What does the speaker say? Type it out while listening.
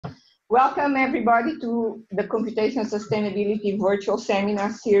Welcome everybody to the Computational Sustainability Virtual Seminar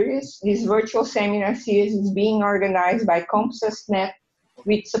Series. This virtual seminar series is being organized by CompSusNet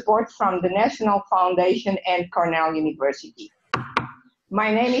with support from the National Foundation and Cornell University.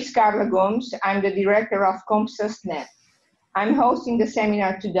 My name is Carla Gomes. I'm the director of CompSusNet. I'm hosting the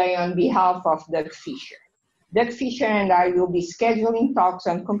seminar today on behalf of Doug Fisher. Doug Fisher and I will be scheduling talks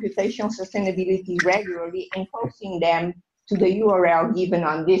on computational sustainability regularly and posting them to the URL given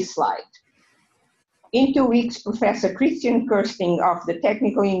on this slide. In 2 weeks, Professor Christian Kirsting of the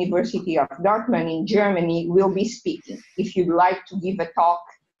Technical University of Dortmund in Germany will be speaking. If you'd like to give a talk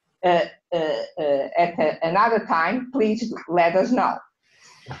at another time, please let us know.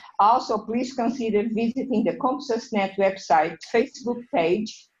 Also, please consider visiting the CompSusNet website, Facebook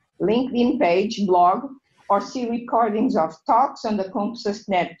page, LinkedIn page, blog, or see recordings of talks on the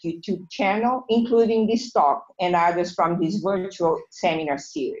CompSusNet YouTube channel, including this talk and others from this virtual seminar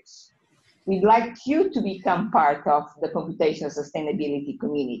series. We'd like you to become part of the computational sustainability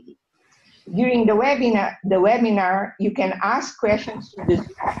community. During the webinar, you can ask questions to the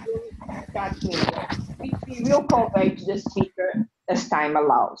chat window, which we will convey to the speaker as time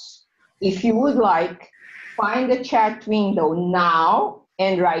allows. If you would like, find the chat window now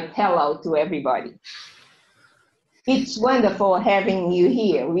and write hello to everybody. It's wonderful having you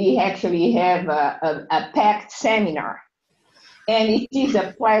here. We actually have a packed seminar. And it is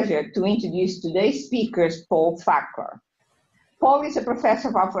a pleasure to introduce today's speakers, Paul Fackler. Paul is a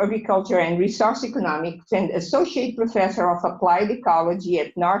professor of agriculture and resource economics and associate professor of applied ecology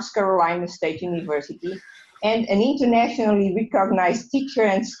at North Carolina State University and an internationally recognized teacher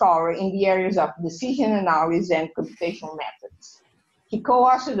and scholar in the areas of decision analysis and computational methods. He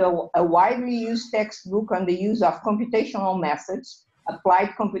co-authored a widely used textbook on the use of computational methods,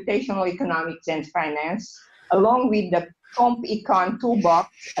 applied computational economics and finance, along with the CompEcon Toolbox,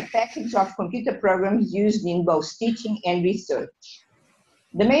 a package of computer programs used in both teaching and research.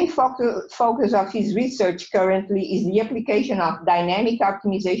 The main focus of his research currently is the application of dynamic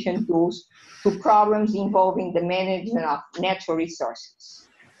optimization tools to problems involving the management of natural resources.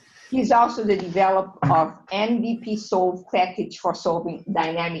 He is also the developer of MDP-Solve package for solving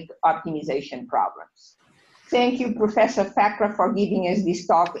dynamic optimization problems. Thank you, Professor Fackler, for giving us this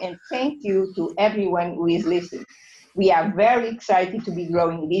talk, and thank you to everyone who is listening. We are very excited to be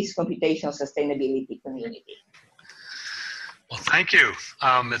growing this computational sustainability community. Well, thank you.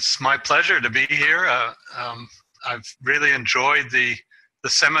 It's my pleasure to be here. I've really enjoyed the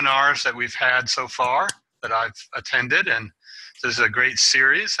seminars that we've had so far that I've attended, and this is a great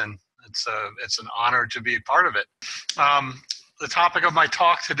series, and it's an honor to be a part of it. The topic of my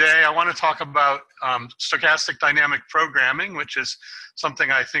talk today, I want to talk about stochastic dynamic programming, which is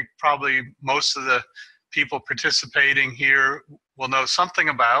something I think probably most of the people participating here will know something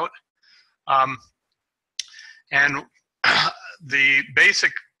about. And the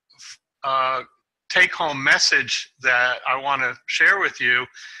basic take-home message that I want to share with you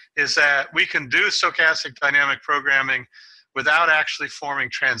is that we can do stochastic dynamic programming without actually forming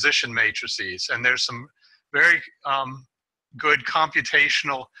transition matrices. And there's some very good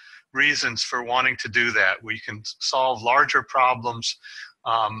computational reasons for wanting to do that. We can solve larger problems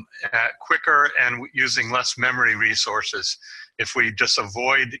quicker and using less memory resources if we just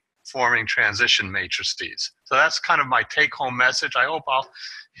avoid forming transition matrices. So that's kind of my take-home message. I hope I'll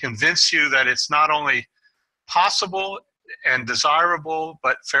convince you that it's not only possible and desirable,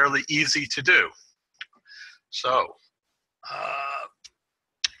 but fairly easy to do. So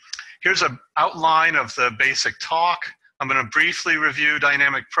here's an outline of the basic talk. I'm going to briefly review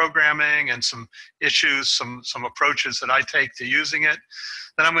dynamic programming and some issues, some approaches that I take to using it.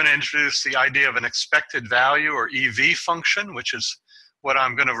 Then I'm going to introduce the idea of an expected value, or EV function, which is what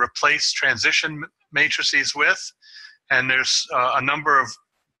I'm going to replace transition matrices with. And there's a number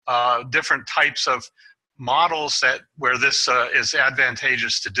of different types of models where this is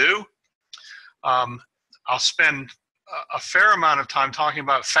advantageous to do. I'll spend a fair amount of time talking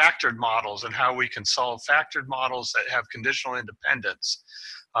about factored models and how we can solve factored models that have conditional independence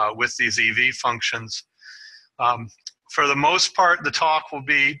with these EV functions. For the most part, the talk will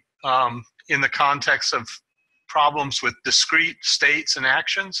be in the context of problems with discrete states and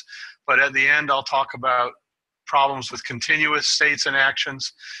actions, but at the end I'll talk about problems with continuous states and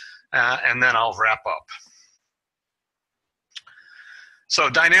actions, and then I'll wrap up. So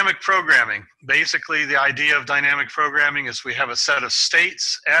dynamic programming, basically the idea of dynamic programming is we have a set of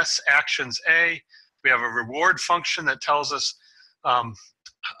states, S, actions A. We have a reward function that tells us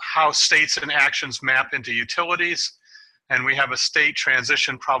how states and actions map into utilities. And we have a state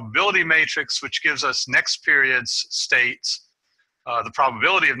transition probability matrix, which gives us next period's states the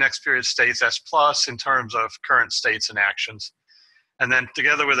probability of next period states, S plus, in terms of current states and actions. And then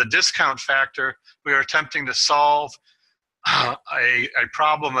together with a discount factor, we are attempting to solve a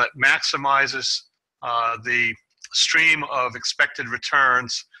problem that maximizes the stream of expected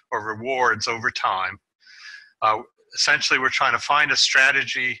returns or rewards over time. Essentially, we're trying to find a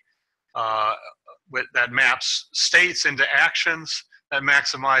strategy that maps states into actions that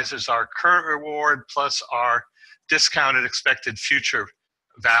maximizes our current reward plus our discounted expected future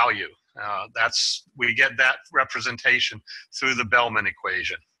value. We get that representation through the Bellman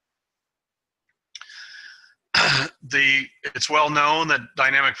equation. It's well known that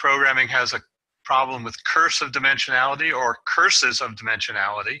dynamic programming has a problem with cursive dimensionality or curses of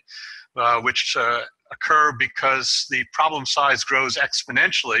dimensionality, which occur because the problem size grows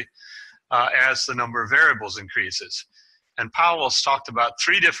exponentially as the number of variables increases. And Powell's talked about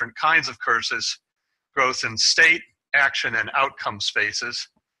 3 different kinds of curses: growth in state, action, and outcome spaces.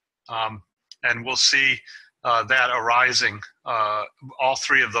 And we'll see that arising, all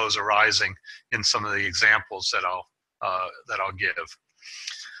 3 of those arising in some of the examples that I'll give.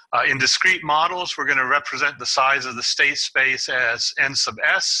 In discrete models, we're going to represent the size of the state space as n sub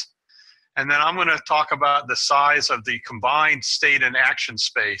s. And then I'm going to talk about the size of the combined state and action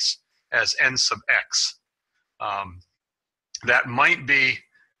space as n sub x. That might be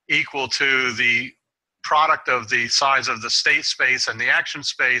equal to the product of the size of the state space and the action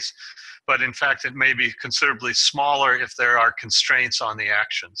space, but in fact it may be considerably smaller if there are constraints on the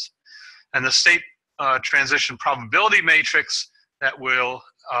actions. And the state transition probability matrix that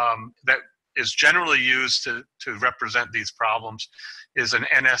is generally used to represent these problems is an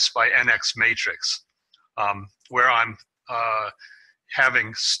ns by nx matrix, where I'm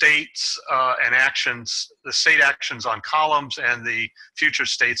having states and actions, the state actions on columns and the future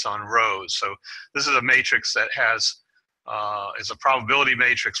states on rows. So this is a matrix that has, is a probability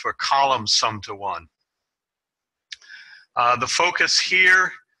matrix where columns sum to 1. The focus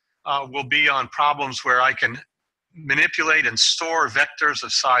here will be on problems where I can manipulate and store vectors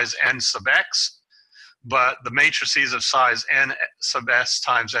of size n sub x, but the matrices of size n sub s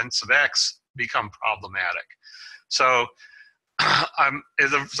times n sub x become problematic. So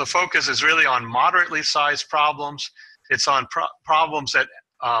the focus is really on moderately sized problems. It's on problems that,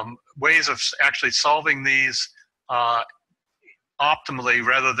 ways of actually solving these optimally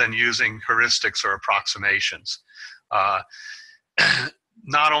rather than using heuristics or approximations.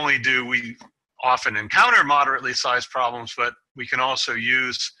 Not only do we often encounter moderately sized problems, but we can also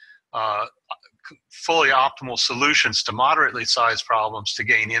use fully optimal solutions to moderately sized problems to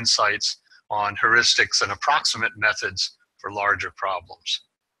gain insights on heuristics and approximate methods for larger problems.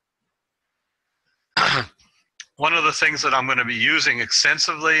 One of the things that I'm going to be using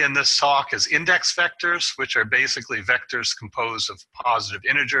extensively in this talk is index vectors, which are basically vectors composed of positive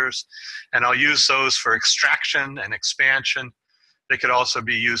integers. And I'll use those for extraction and expansion. They could also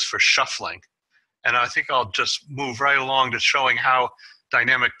be used for shuffling. And I think I'll just move right along to showing how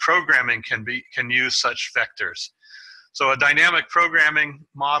dynamic programming can use such vectors. So a dynamic programming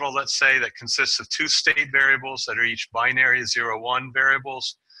model, let's say, that consists of 2 state variables that are each binary 0, 1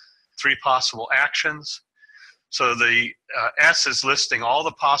 variables, 3 possible actions. So the S is listing all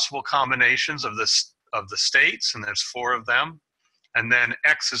the possible combinations of the states, and there's 4 of them. And then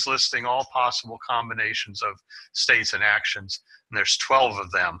X is listing all possible combinations of states and actions, and there's 12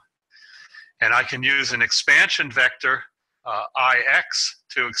 of them. And I can use an expansion vector, IX,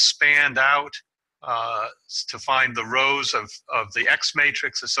 to expand out to find the rows of the X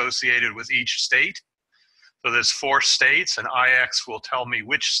matrix associated with each state. So there's 4 states, and IX will tell me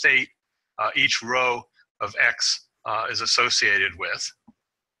which state each row of X is associated with.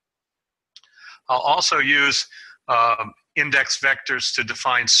 I'll also use index vectors to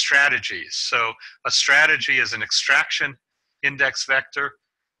define strategies. So a strategy is an extraction index vector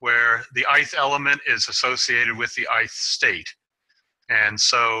where the ith element is associated with the ith state. And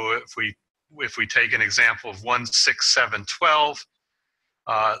so if we take an example of 1, 6, 7, 12,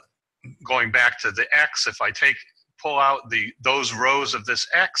 going back to the X, if I pull out those rows of this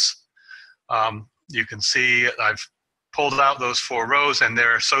X, you can see I've pulled out those 4 rows, and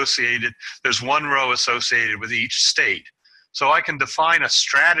they're associated. There's 1 row associated with each state. So I can define a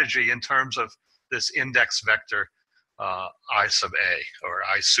strategy in terms of this index vector, I sub A, or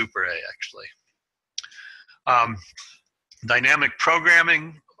I super A, actually. Dynamic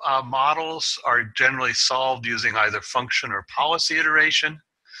programming models are generally solved using either function or policy iteration.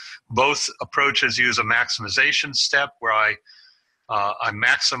 Both approaches use a maximization step where I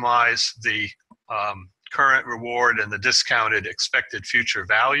maximize the current reward and the discounted expected future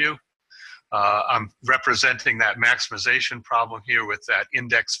value. I'm representing that maximization problem here with that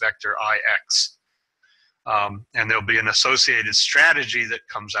index vector ix. And there'll be an associated strategy that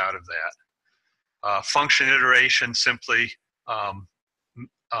comes out of that. Function iteration simply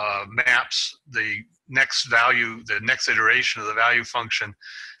maps the next value, the next iteration of the value function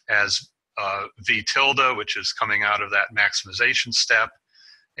as v tilde, which is coming out of that maximization step.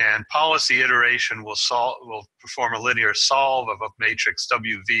 And policy iteration will perform a linear solve of a matrix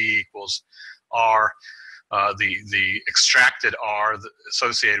WV equals R, the extracted R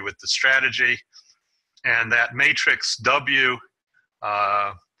associated with the strategy. And that matrix W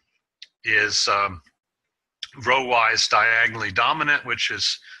is row-wise diagonally dominant, which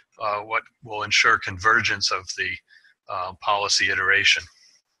is what will ensure convergence of the policy iteration.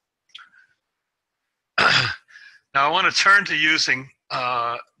 Now I want to turn to using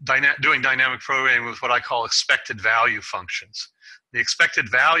doing dynamic programming with what I call expected value functions. The expected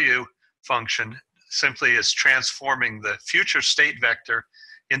value function simply is transforming the future state vector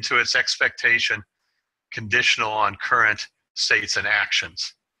into its expectation conditional on current states and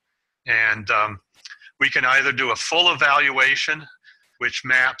actions. And we can either do a full evaluation, which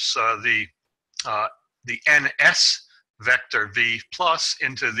maps the ns vector v plus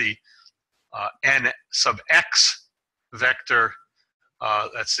into the n sub x vector,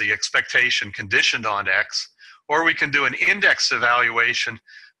 that's the expectation conditioned on x, or we can do an index evaluation,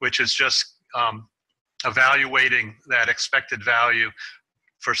 which is just evaluating that expected value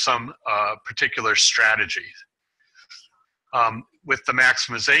for some particular strategy. With the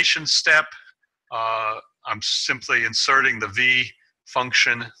maximization step, I'm simply inserting the v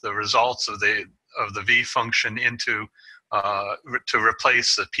function, the results of the v function into to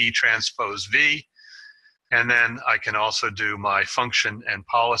replace the p transpose v, and then I can also do my function and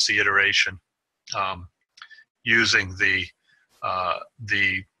policy iteration using the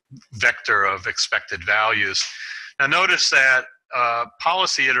vector of expected values. Now notice that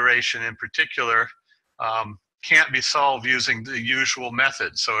policy iteration in particular can't be solved using the usual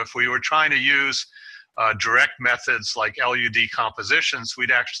methods. So if we were trying to use direct methods like LU decompositions,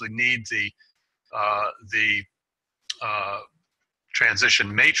 we'd actually need the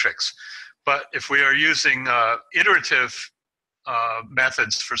transition matrix. But if we are using iterative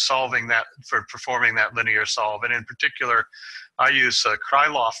methods for solving that, for performing that linear solve, and in particular, I use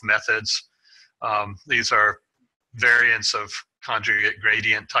Krylov methods. These are variants of conjugate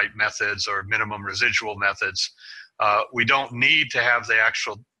gradient type methods or minimum residual methods. We don't need to have the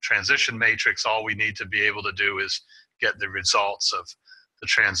actual transition matrix. All we need to be able to do is get the results of the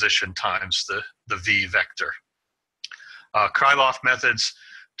transition times the v vector. Krylov methods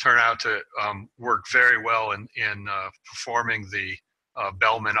turn out to work very well in performing the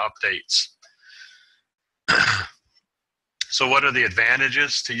Bellman updates. So what are the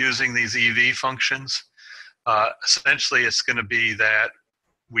advantages to using these EV functions? Essentially, it's going to be that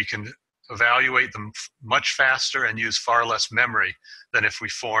we can evaluate them much faster and use far less memory than if we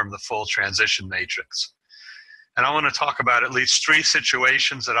form the full transition matrix. And I want to talk about at least 3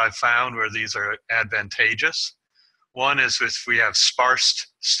 situations that I've found where these are advantageous. One is if we have sparse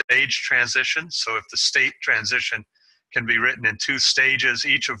stage transitions. So if the state transition can be written in 2 stages,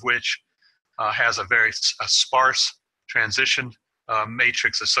 each of which has a sparse transition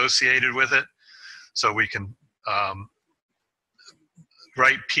matrix associated with it. So we can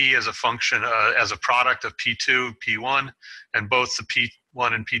write P as a function, as a product of P2, P1, and both the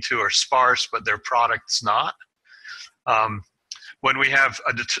P1 and P2 are sparse, but their product's not. When we have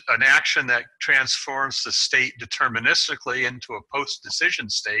an action that transforms the state deterministically into a post-decision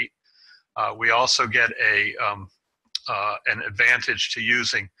state, we also get an advantage to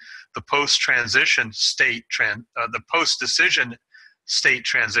using the post-transition state, the post-decision state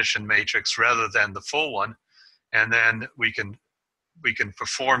transition matrix rather than the full one, and then we can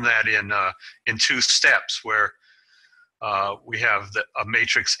perform that in 2 steps where we have a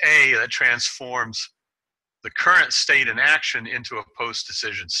matrix A that transforms the current state in action into a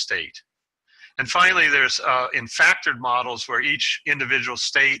post-decision state. And finally, there's in factored models where each individual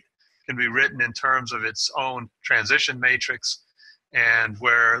state can be written in terms of its own transition matrix, and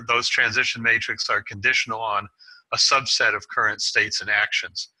where those transition matrices are conditional on a subset of current states and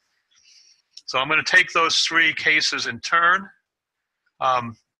actions. So I'm going to take those 3 cases in turn.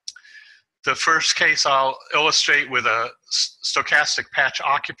 The first case I'll illustrate with a stochastic patch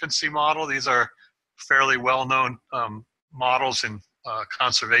occupancy model. These are fairly well-known models in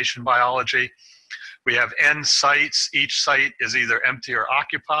conservation biology. We have n sites. Each site is either empty or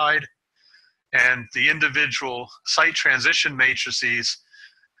occupied. And the individual site transition matrices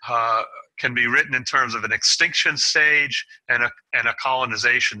can be written in terms of an extinction stage and a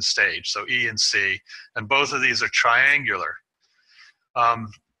colonization stage, so E and C, and both of these are triangular.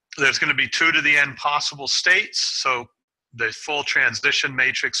 There's going to be 2 to the n possible states, so the full transition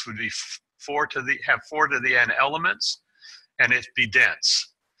matrix would be 4 to the n elements, and it'd be dense.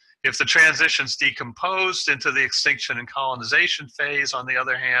 If the transition's decomposed into the extinction and colonization phase, on the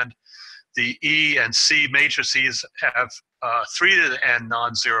other hand, the E and C matrices have 3 to the n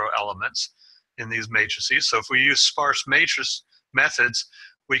non-zero elements in these matrices. So if we use sparse matrix methods,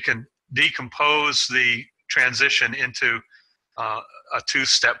 we can decompose the transition into a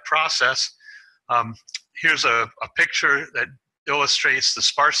 2-step process. Here's a picture that illustrates the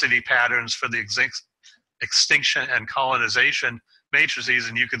sparsity patterns for the extinction and colonization matrices,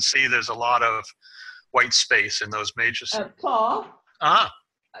 and you can see there's a lot of white space in those matrices. Paul? Ah.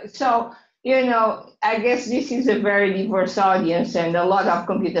 So, I guess this is a very diverse audience, and a lot of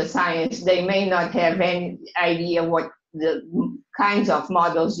computer science, they may not have any idea what the kinds of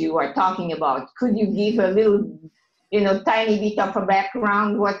models you are talking about. Could you give a little, tiny bit of a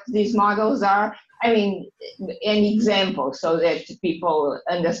background what these models are? I mean, an example so that people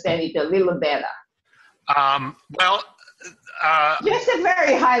understand it a little better. Just a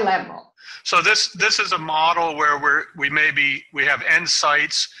very high level. So this is a model where we have n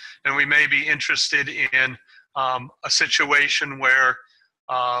sites, and we may be interested in a situation where,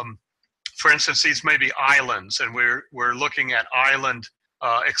 for instance, these may be islands, and we're looking at island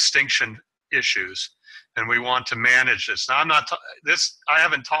extinction issues, and we want to manage this. Now, I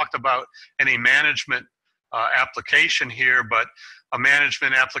haven't talked about any management application here, but a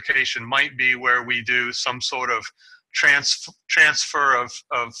management application might be where we do some sort of transfer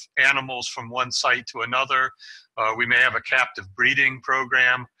of animals from one site to another. We may have a captive breeding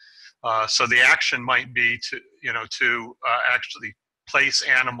program. So the action might be to actually place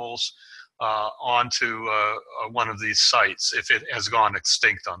animals onto one of these sites if it has gone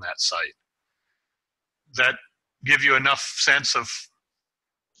extinct on that site. That give you enough sense of?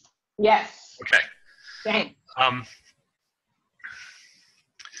 Yes. Okay. Thanks.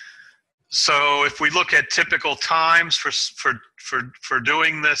 So if we look at typical times for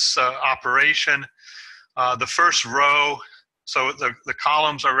doing this operation, the first row, so the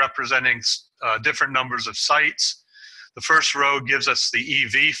columns are representing different numbers of sites. The first row gives us the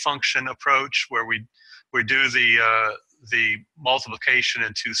EV function approach, where we do the multiplication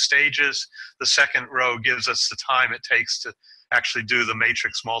in 2 stages. The second row gives us the time it takes to actually do the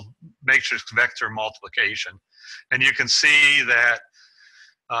matrix vector multiplication. And you can see that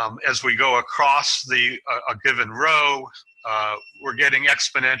as we go across a given row, we're getting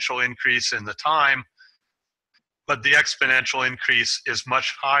exponential increase in the time, but the exponential increase is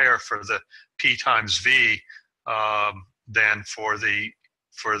much higher for the P times V than for the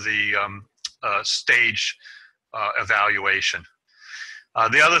stage evaluation.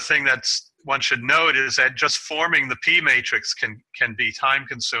 The other thing that one should note is that just forming the P matrix can be time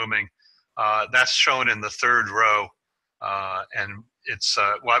consuming. That's shown in the 3rd row, and it's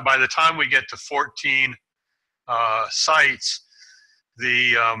by the time we get to 14 sites,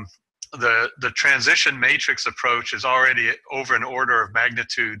 the transition matrix approach is already over an order of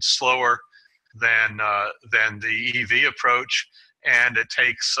magnitude slower than the EV approach, and it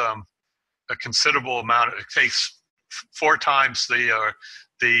takes a considerable amount. It takes 4 times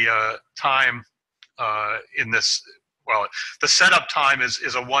the time in this. Well, the setup time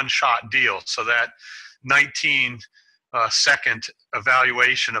is a one-shot deal, so that 19 second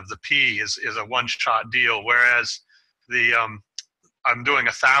evaluation of the P is a one-shot deal, whereas I'm doing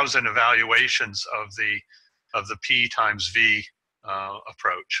 1,000 evaluations of the P times V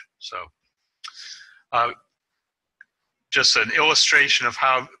approach. So just an illustration of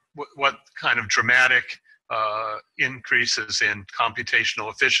what kind of dramatic increases in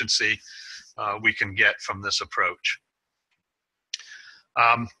computational efficiency we can get from this approach.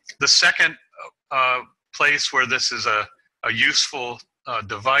 The second place where this is a useful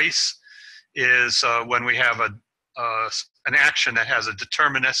device is when we have an action that has a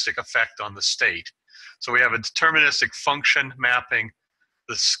deterministic effect on the state. So we have a deterministic function mapping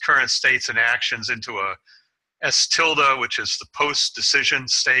the current states and actions into a S tilde, which is the post-decision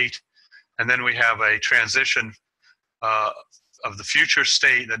state, and then we have a transition of the future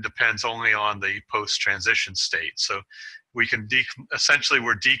state that depends only on the post-transition state. So we can essentially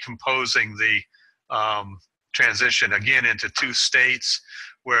we're decomposing the transition again into 2 states,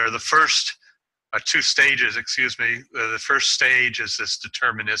 where the first 2 stages, excuse me, the first stage is this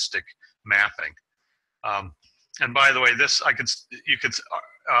deterministic mapping. And by the way, this you could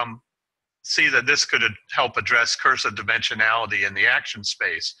see that this could help address cursive dimensionality in the action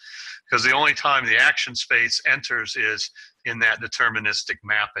space, because the only time the action space enters is in that deterministic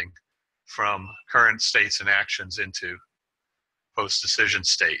mapping from current states and actions into post-decision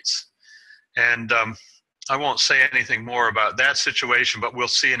states. And I won't say anything more about that situation, but we'll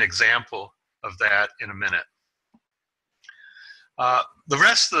see an example of that in a minute. The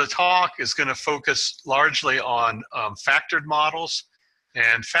rest of the talk is going to focus largely on factored models.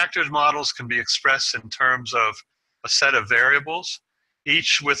 And factored models can be expressed in terms of a set of variables,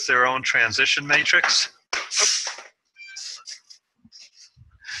 each with their own transition matrix.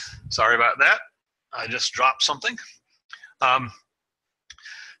 Sorry about that. I just dropped something.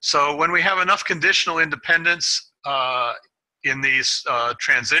 So when we have enough conditional independence in these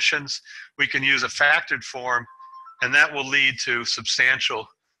transitions, we can use a factored form, and that will lead to substantial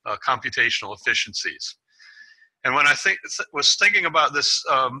computational efficiencies. And when I was thinking about this,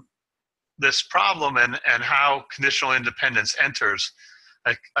 this problem and how conditional independence enters,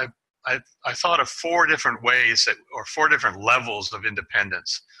 I thought of 4 different ways or 4 different levels of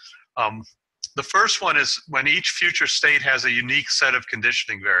independence. The first one is when each future state has a unique set of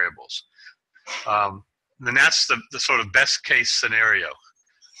conditioning variables. And that's the sort of best case scenario.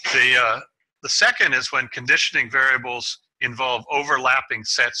 The second is when conditioning variables involve overlapping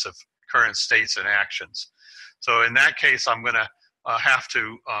sets of current states and actions. So in that case, I'm going to have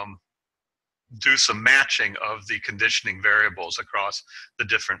to do some matching of the conditioning variables across the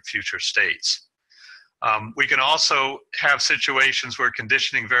different future states. We can also have situations where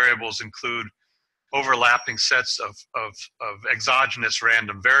conditioning variables include overlapping sets of exogenous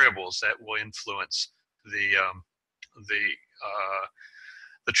random variables that will influence the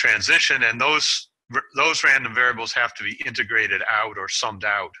transition, and those random variables have to be integrated out or summed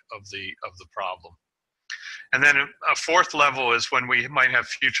out of the problem. And then a 4th level is when we might have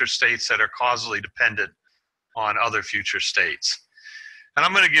future states that are causally dependent on other future states. And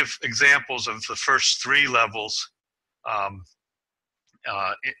I'm going to give examples of the first 3 levels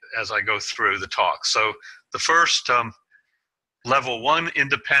as I go through the talk. So the first, level 1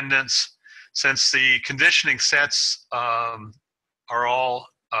 independence, since the conditioning sets are all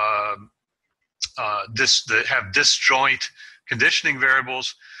have disjoint conditioning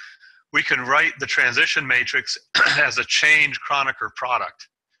variables, we can write the transition matrix as a chained Kronecker product.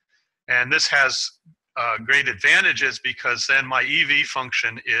 And this has great advantages because then my EV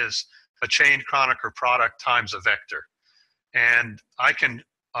function is a chained Kronecker product times a vector. And I can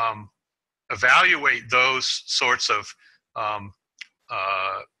evaluate those sorts of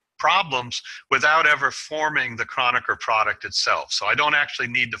problems without ever forming the Kronecker product itself. So I don't actually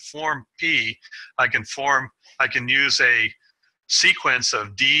need to form P. I can use a sequence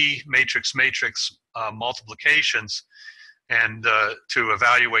of D matrix multiplications and to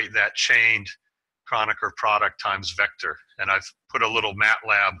evaluate that chained Kronecker product times vector. And I've put a little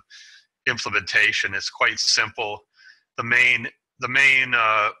MATLAB implementation. It's quite simple. The main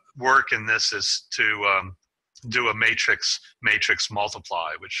work in this is to do a matrix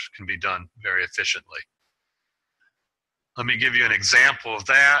multiply, which can be done very efficiently. Let me give you an example of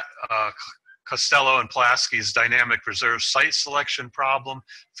that. Costello and Pulaski's dynamic reserve site selection problem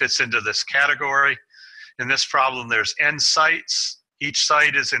fits into this category. In this problem, there's n sites. Each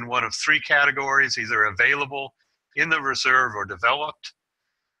site is in one of 3 categories, either available, in the reserve, or developed.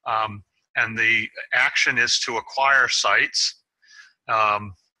 And the action is to acquire sites.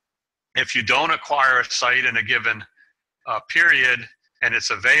 If you don't acquire a site in a given period and it's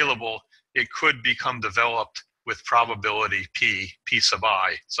available, it could become developed with probability P sub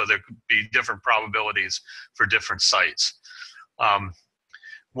I. So there could be different probabilities for different sites.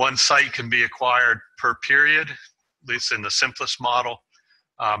 One site can be acquired per period, at least in the simplest model.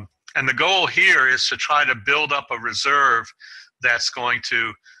 And the goal here is to try to build up a reserve that's going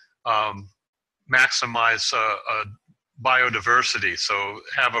to maximize biodiversity. So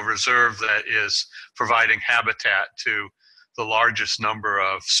have a reserve that is providing habitat to the largest number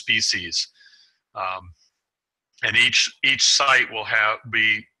of species. And each site will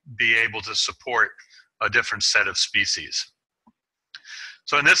be able to support a different set of species.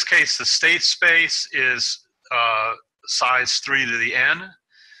 So in this case, the state space is size 3 to the n.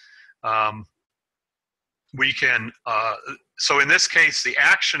 So in this case, the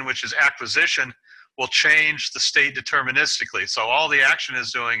action, which is acquisition, will change the state deterministically. So all the action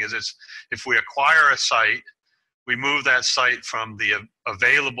is doing is if we acquire a site, we move that site from the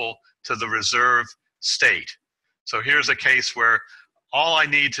available to the reserve state. So here's a case where all I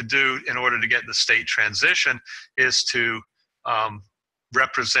need to do in order to get the state transition is to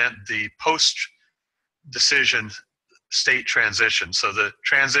represent the post-decision state transition. So the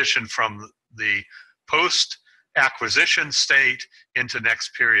transition from the post-acquisition state into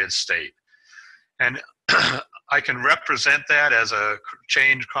next period state. And I can represent that as a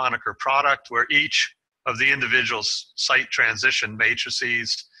chain Kronecker product where each of the individual site transition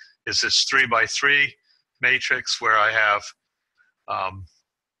matrices is this 3 by 3 matrix where I have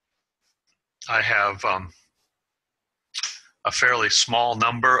a fairly small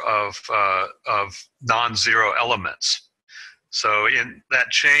number of non-zero elements. So in that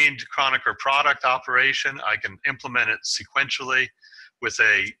chained Kronecker product operation, I can implement it sequentially with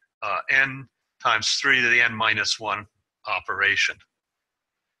a n times 3 to the n minus 1 operation.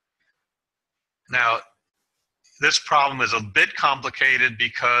 Now, this problem is a bit complicated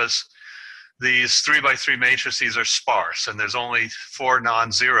because these 3 by 3 matrices are sparse and there's only 4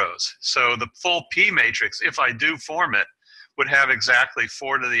 non-zeros. So the full P matrix, if I do form it, would have exactly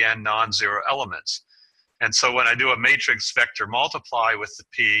 4 to the n non-zero elements. And so when I do a matrix vector multiply with the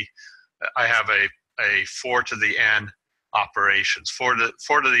P, I have a 4 to the n operations, 4 to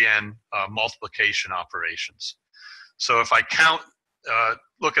the n multiplication operations. So if I count,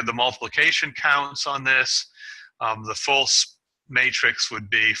 look at the multiplication counts on this, the full matrix would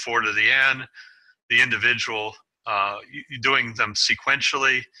be 4 to the n. The individual, doing them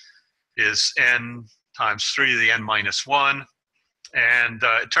sequentially, is n times 3 to the n minus 1. And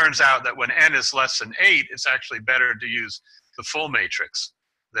it turns out that when n is less than 8, it's actually better to use the full matrix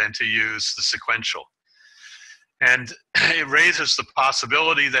than to use the sequential. And it raises the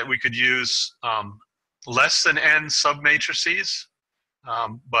possibility that we could use less than n submatrices,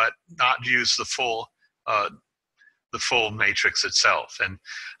 but not use the full matrix itself. And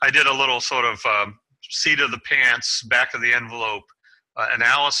I did a little sort of seat of the pants, back of the envelope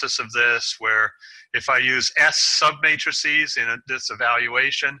analysis of this, where if I use S submatrices in this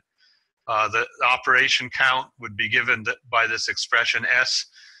evaluation, the operation count would be given by this expression S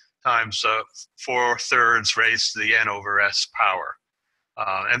times 4/3 raised to the n over S power.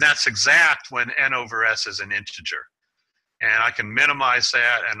 And that's exact when n over S is an integer. And I can minimize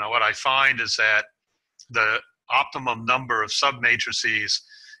that, and what I find is that the optimum number of submatrices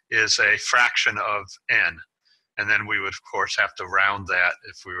is a fraction of n. And then we would, of course, have to round that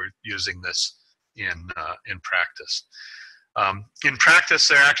if we were using this in practice. In practice,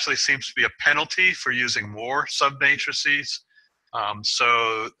 there actually seems to be a penalty for using more submatrices,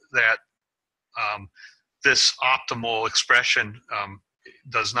 so that this optimal expression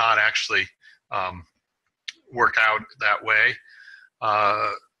does not actually work out that way.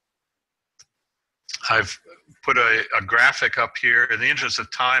 I've put a graphic up here. In the interest of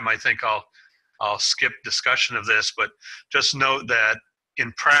time, I think I'll skip discussion of this, but just note that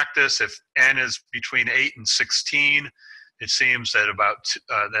in practice, if n is between 8 and 16, it seems that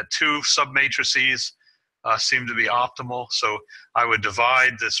that 2 submatrices seem to be optimal. So I would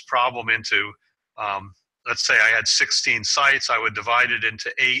divide this problem into, let's say I had 16 sites, I would divide it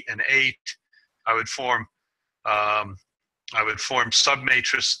into 8 and 8. I would form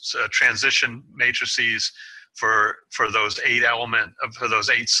submatrix transition matrices for those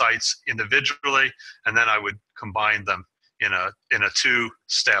 8 sites individually, and then I would combine them in a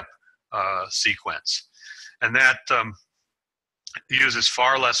 2-step sequence. And that uses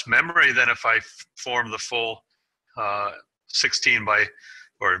far less memory than if I form the full 16 by,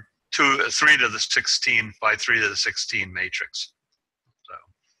 or 3 to the 16 by 3 to the 16 matrix.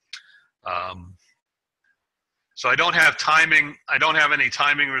 So I don't have timing. I don't have any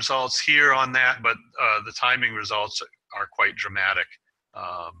timing results here on that, but the timing results are quite dramatic.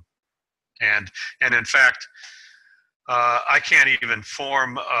 And in fact, I can't even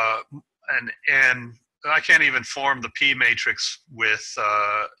form I can't even form the P matrix with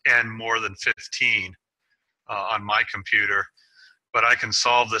n more than 15 on my computer, but I can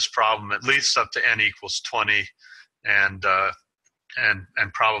solve this problem at least up to n equals 20, and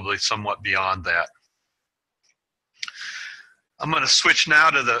probably somewhat beyond that. I'm going to switch now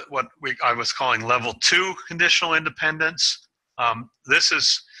to what I was calling level 2 conditional independence. This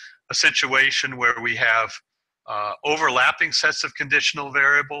is a situation where we have overlapping sets of conditional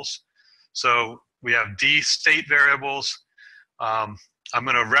variables. So we have D state variables. I'm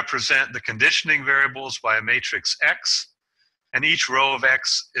going to represent the conditioning variables by a matrix X, and each row of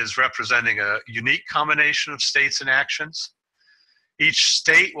X is representing a unique combination of states and actions. Each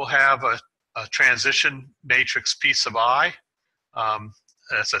state will have a transition matrix P sub I.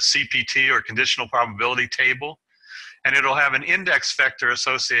 That's a CPT, or conditional probability table, and it'll have an index vector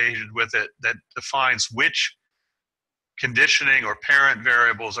associated with it that defines which conditioning or parent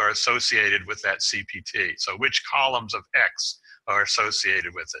variables are associated with that CPT. So which columns of X are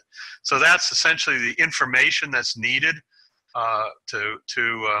associated with it. So that's essentially the information that's needed to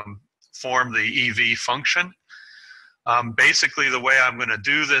form the EV function. Basically, the way I'm going to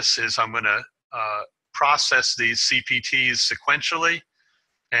do this is I'm going to process these CPTs sequentially.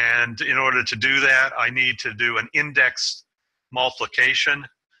 And in order to do that, I need to do an indexed multiplication.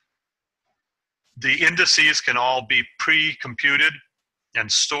 The indices can all be pre-computed and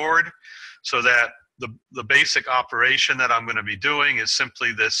stored so that the basic operation that I'm going to be doing is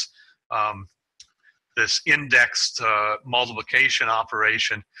simply this, this indexed multiplication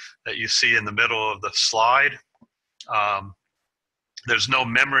operation that you see in the middle of the slide. There's no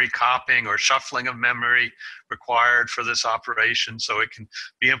memory copying or shuffling of memory required for this operation, so it can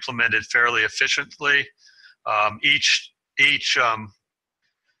be implemented fairly efficiently. Each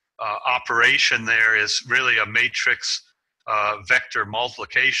operation there is really a matrix vector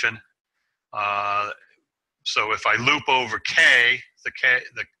multiplication. So if I loop over k,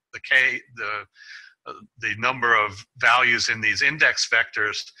 the number of values in these index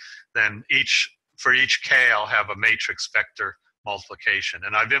vectors, then for each k, I'll have a matrix vector multiplication,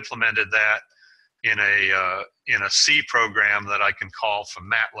 and I've implemented that in a C program that I can call from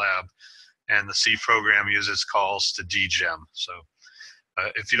MATLAB, and the C program uses calls to dgem. So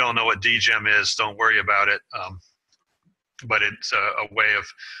if you don't know what dgem is, don't worry about it, but it's a way of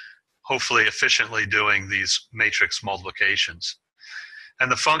hopefully efficiently doing these matrix multiplications.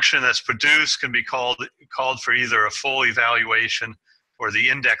 And the function that's produced can be called for either a full evaluation or the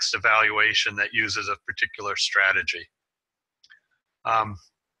indexed evaluation that uses a particular strategy.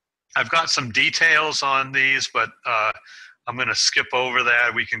 I've got some details on these, but I'm going to skip over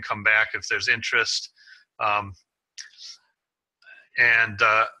that. We can come back if there's interest.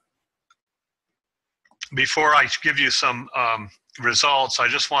 Before I give you some results, I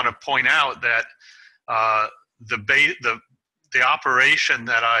just want to point out that the operation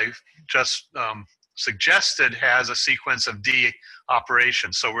that I just suggested has a sequence of D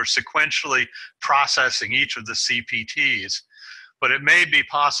operations. So we're sequentially processing each of the CPTs, but it may be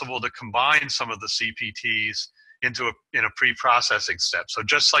possible to combine some of the CPTs in a pre-processing step. So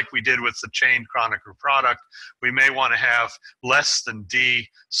just like we did with the chain Kronecker product, we may want to have less than D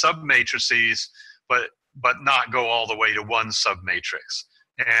submatrices, but not go all the way to one submatrix.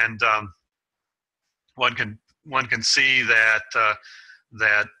 And one can see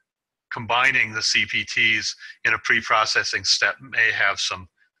that combining the CPTs in a pre-processing step may have some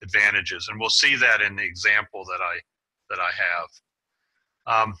advantages, and we'll see that in the example that I have.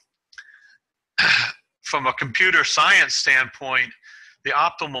 From a computer science standpoint, the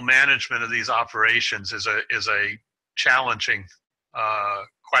optimal management of these operations is a challenging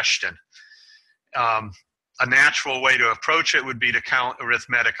question. A natural way to approach it would be to count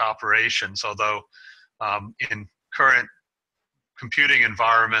arithmetic operations, although in current computing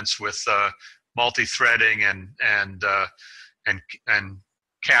environments with multi-threading and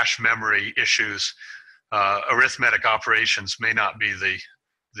cache memory issues, arithmetic operations may not be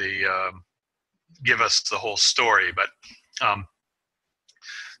give us the whole story, but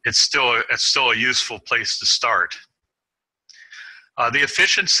it's still a useful place to start. The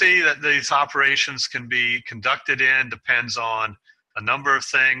efficiency that these operations can be conducted in depends on a number of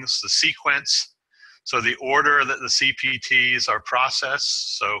things. The sequence, so the order that the CPTs are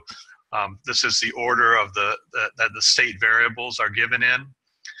processed. So this is the order of that the state variables are given in.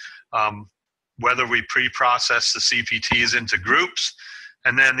 Whether we pre-process the CPTs into groups,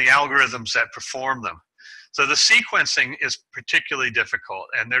 and then the algorithms that perform them. So the sequencing is particularly difficult,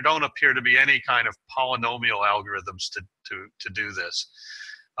 and there don't appear to be any kind of polynomial algorithms to do this.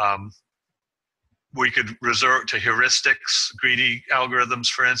 We could resort to heuristics, greedy algorithms,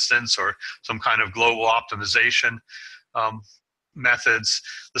 for instance, or some kind of global optimization methods.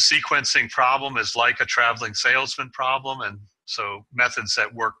 The sequencing problem is like a traveling salesman problem, and so methods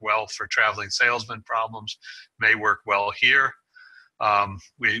that work well for traveling salesman problems may work well here.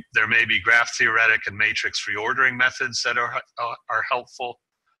 There may be graph theoretic and matrix reordering methods that are helpful.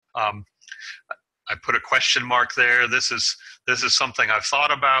 I put a question mark there. This is something I've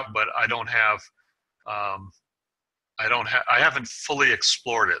thought about, but I haven't fully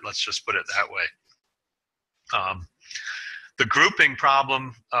explored it. Let's just put it that way. The grouping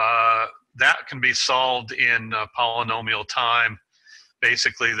problem, that can be solved in polynomial time.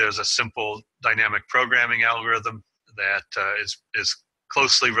 Basically, there's a simple dynamic programming algorithm that is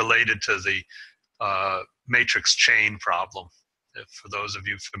closely related to the matrix chain problem, for those of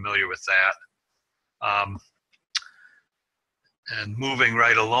you familiar with that. And moving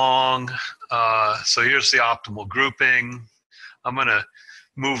right along, so here's the optimal grouping. I'm going to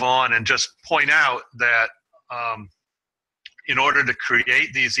move on and just point out that in order to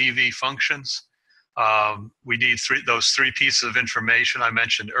create these EV functions, we need those three pieces of information I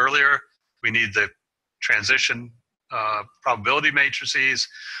mentioned earlier. We need the transition probability matrices,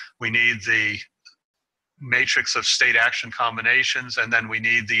 we need the matrix of state action combinations, and then we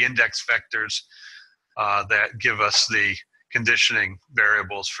need the index vectors that give us the conditioning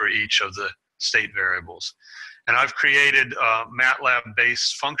variables for each of the state variables. And I've created a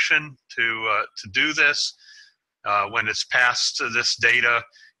MATLAB-based function to do this. When it's passed to this data,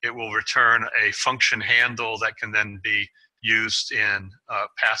 it will return a function handle that can then be used in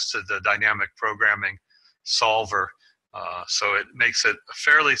passed to the dynamic programming solver. So it makes it a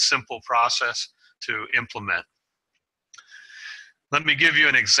fairly simple process to implement. Let me give you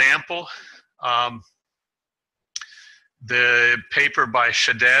an example. The paper by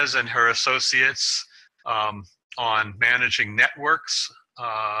Shadez and her associates on managing networks.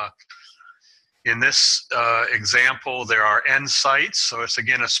 In this example, there are n sites, so it's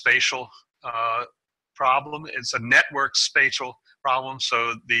again a spatial problem. It's a network spatial problem,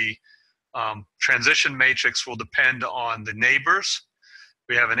 so the transition matrix will depend on the neighbors.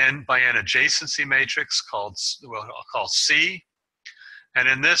 We have an n by n adjacency matrix called, well, I'll call C. And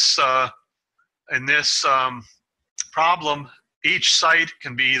in this problem, each site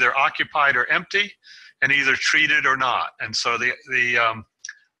can be either occupied or empty, and either treated or not. And so the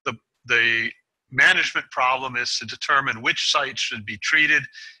management problem is to determine which site should be treated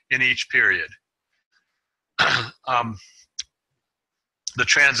in each period. The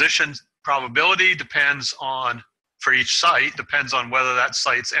transition probability depends on, for each site, depends on whether that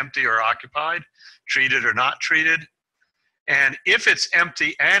site's empty or occupied, treated or not treated. And if it's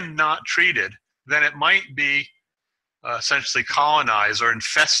empty and not treated, then it might be essentially colonized or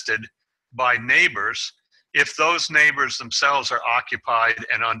infested by neighbors if those neighbors themselves are occupied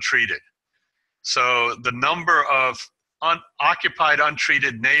and untreated. So the number of occupied,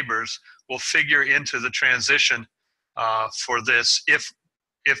 untreated neighbors will figure into the transition for this if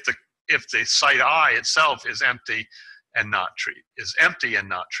the site I itself is empty and not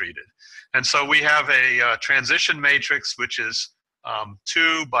treated. And so we have a transition matrix which is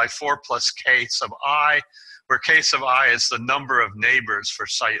 2 by 4 plus k sub I, where k sub I is the number of neighbors for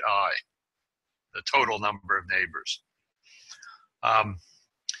site I, the total number of neighbors.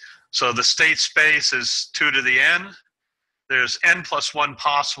 So the state space is 2 to the n. There's n plus 1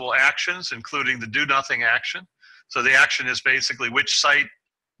 possible actions, including the do nothing action. So the action is basically which site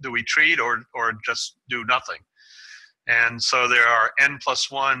do we treat or just do nothing. And so there are n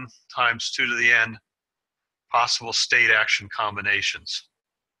plus 1 times 2 to the n possible state action combinations.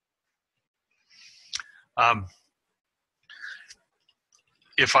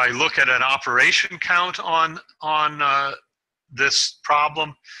 If I look at an operation count on this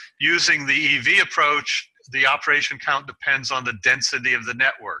problem, using the EV approach, the operation count depends on the density of the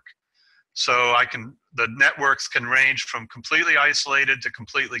network. So the networks can range from completely isolated to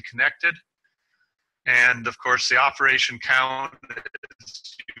completely connected. And of course, the operation count,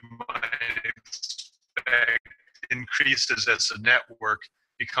 as you might expect, increases as the network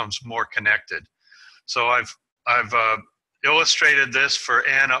becomes more connected. So I've illustrated this for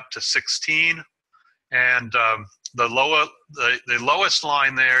n up to 16, and the lowest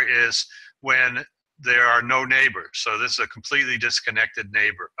line there is when there are no neighbors. So this is a completely disconnected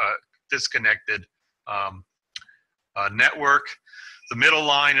network. The middle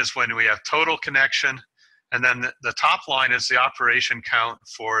line is when we have total connection, and then the top line is the operation count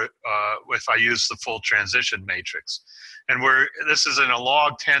for if I use the full transition matrix. And this is in a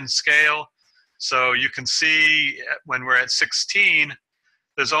log 10 scale, so you can see when we're at 16,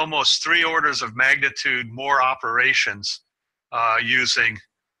 there's almost 3 orders of magnitude more operations using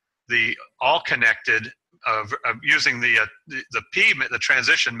the all connected, using the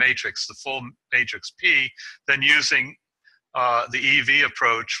transition matrix, the full matrix P, than using the EV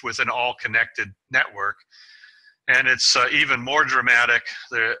approach with an all connected network. And it's even more dramatic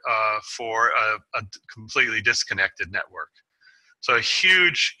for a completely disconnected network. So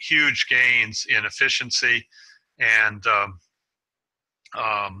huge, huge gains in efficiency and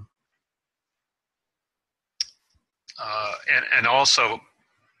also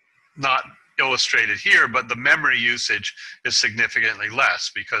not illustrated here, but the memory usage is significantly less,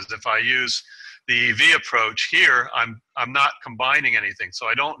 because if I use the EV approach here, I'm not combining anything. So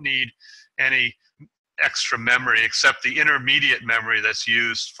I don't need any extra memory except the intermediate memory that's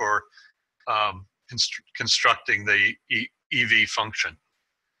used for constructing the EV function.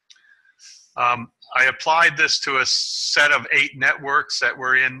 I applied this to a set of 8 networks that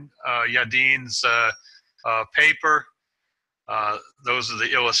were in Yadin's paper. Those are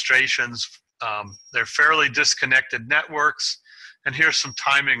the illustrations. They're fairly disconnected networks, and here's some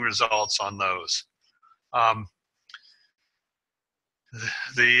timing results on those.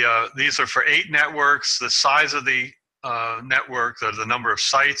 These are for 8 networks. The size of the network, the number of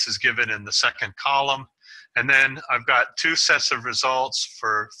sites, is given in the second column. And then I've got 2 sets of results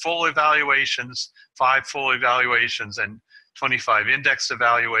for full evaluations, 5 full evaluations, and 25 indexed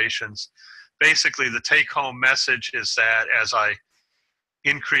evaluations. Basically, the take-home message is that as I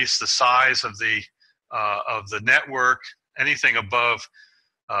increase the size of the network, anything above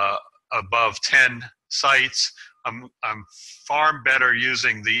 10 sites, I'm far better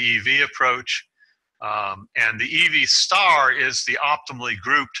using the EV approach, and the EV star is the optimally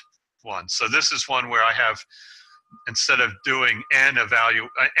grouped one. So this is one where I have, instead of doing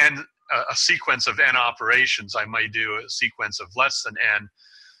a sequence of n operations, I might do a sequence of less than n,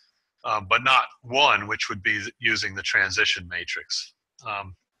 but not 1, which would be using the transition matrix.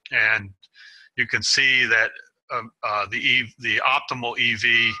 And you can see that the optimal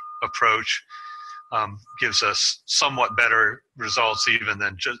EV approach gives us somewhat better results even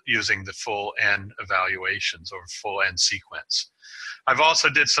than just using the full n evaluations or full n sequence. I've also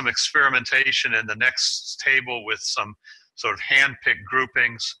did some experimentation in the next table with some sort of hand-picked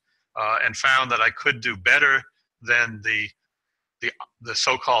groupings and found that I could do better than the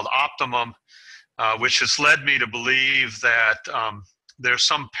so-called optimum, which has led me to believe that there's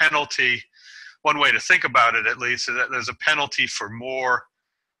some penalty. One way to think about it, at least, is that there's a penalty for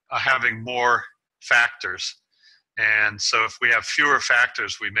having more factors. And so if we have fewer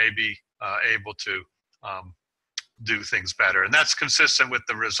factors, we may be able to do things better. And that's consistent with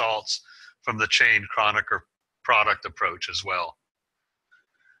the results from the chain Kronecker product approach as well.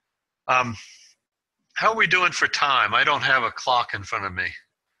 How are we doing for time? I don't have a clock in front of me.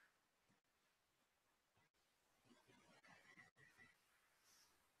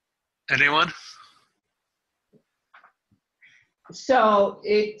 Anyone? So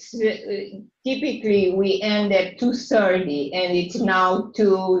it's typically we end at 2:30 and it's now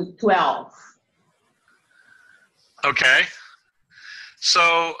 2:12. Okay.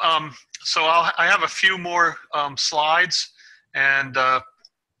 So I have a few more slides, and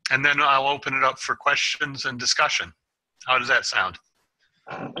then I'll open it up for questions and discussion. How does that sound?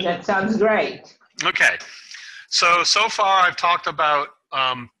 That sounds great. Okay. So far I've talked about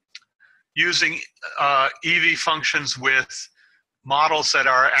using EV functions with models that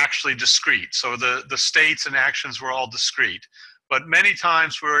are actually discrete. So the states and actions were all discrete. But many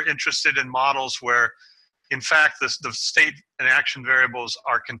times we're interested in models where, in fact, the state and action variables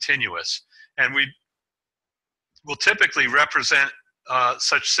are continuous. And we will typically represent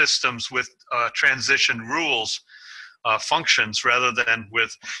such systems with transition rules functions rather than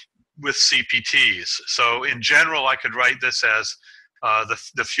with CPTs. So in general, I could write this as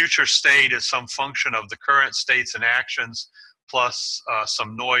the future state is some function of the current states and actions plus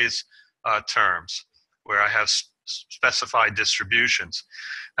some noise terms where I have specified distributions.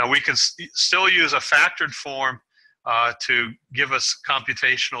 Now we can still use a factored form to give us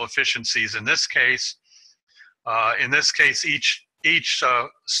computational efficiencies. In this case, each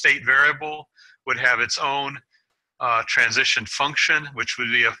state variable would have its own transition function, which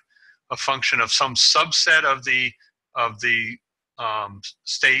would be a function of some subset of the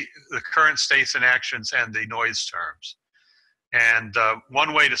current states and actions and the noise terms. And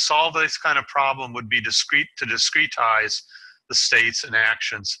one way to solve this kind of problem would be to discretize the states and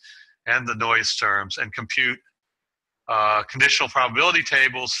actions and the noise terms and compute conditional probability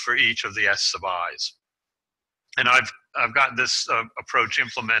tables for each of the S sub i's. And I've got this approach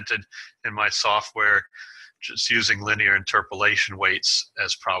implemented in my software, just using linear interpolation weights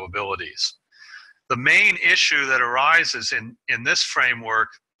as probabilities. The main issue that arises in this framework,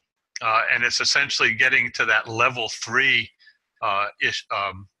 and it's essentially getting to that level 3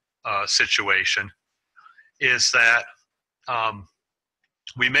 situation, is that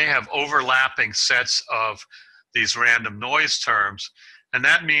we may have overlapping sets of these random noise terms, and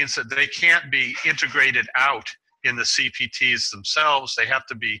that means that they can't be integrated out in the CPTs themselves. They have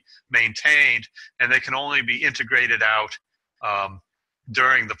to be maintained, and they can only be integrated out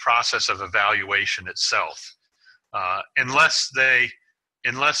during the process of evaluation itself, unless they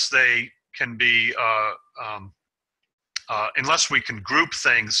can be unless we can group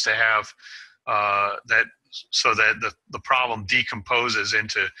things to have that, so that the problem decomposes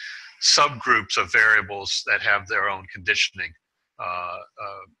into subgroups of variables that have their own conditioning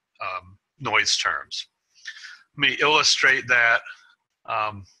noise terms. Let me illustrate that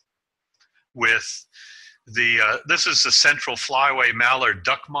with this is the central flyway mallard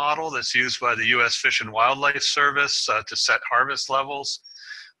duck model that's used by the U.S. Fish and Wildlife Service to set harvest levels.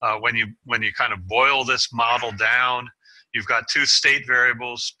 When you kind of boil this model down, you've got two state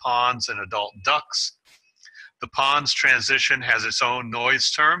variables, ponds and adult ducks. The ponds transition has its own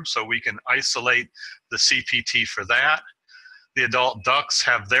noise term, so we can isolate the CPT for that. The adult ducks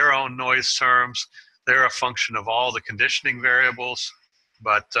have their own noise terms. They're a function of all the conditioning variables,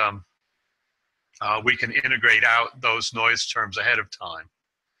 but we can integrate out those noise terms ahead of time.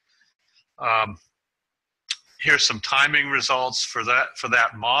 Here's some timing results for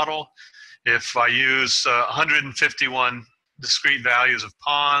that model. If I use 151 discrete values of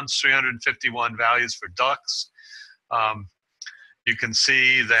ponds, 351 values for ducks, you can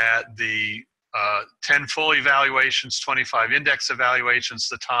see that the 10 full evaluations, 25 index evaluations,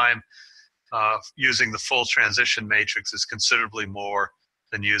 the time using the full transition matrix is considerably more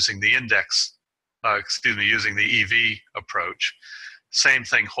than using the using the EV approach. Same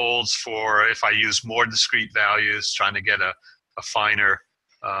thing holds for if I use more discrete values, trying to get a finer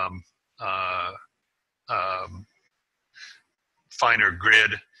finer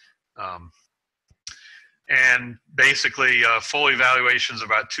grid. And basically, full evaluations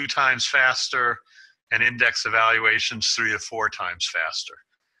about 2 times faster, and index evaluations 3 to 4 times faster.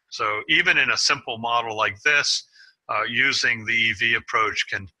 So even in a simple model like this, using the EV approach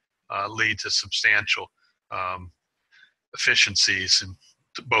can lead to substantial efficiencies,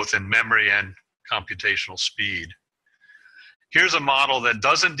 both in memory and computational speed. Here's a model that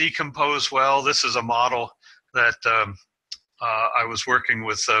doesn't decompose well. This is a model that I was working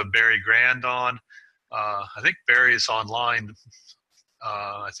with Barry Grand on. I think Barry is online.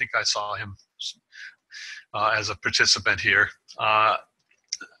 I think I saw him as a participant here.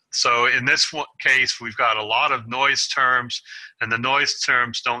 So in this case, we've got a lot of noise terms, and the noise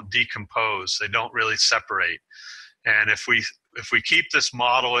terms don't decompose. They don't really separate. And if we keep this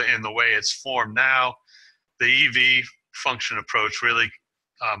model in the way it's formed now, the EV function approach really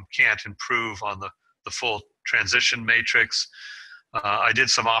can't improve on the full transition matrix. I did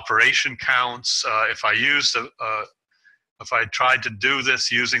some operation counts. If I tried to do this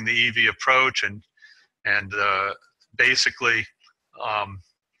using the EV approach, and basically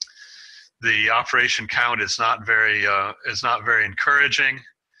the operation count is not very encouraging.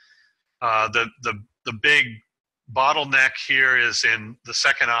 The big bottleneck here is in the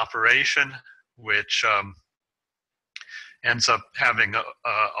second operation, which ends up having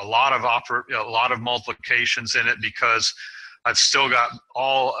a lot of multiplications in it, because I've still got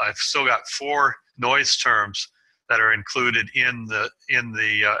 4 noise terms that are included in the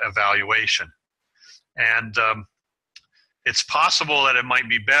evaluation, and it's possible that it might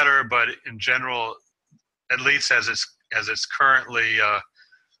be better, but in general, at least as it's currently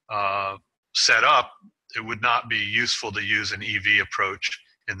set up, it would not be useful to use an EV approach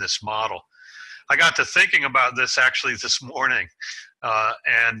in this model. I got to thinking about this actually this morning,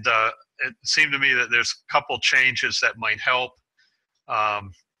 and it seemed to me that there's a couple changes that might help.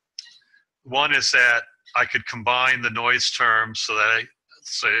 One is that I could combine the noise terms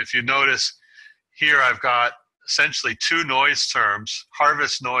so if you notice here, I've got essentially 2 noise terms,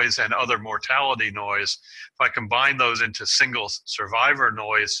 harvest noise and other mortality noise. If I combine those into single survivor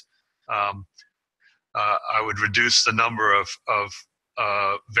noise, I would reduce the number of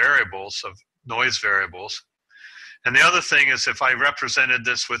variables, of noise variables. And the other thing is, if I represented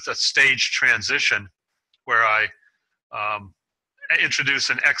this with a stage transition, where I introduce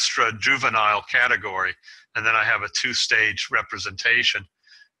an extra juvenile category, and then I have a 2-stage representation,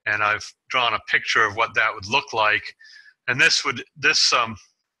 and I've drawn a picture of what that would look like. And so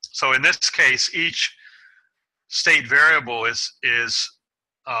in this case, each state variable is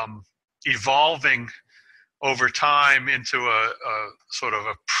evolving over time into a sort of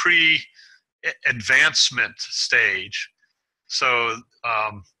a pre-advancement stage. So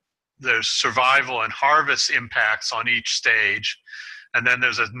there's survival and harvest impacts on each stage, and then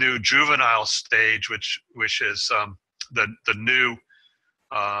there's a new juvenile stage, which is the new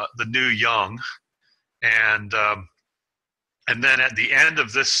young, and then at the end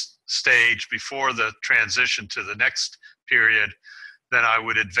of this stage, before the transition to the next period, then I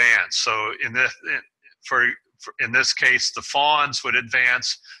would advance. So in this case, the fawns would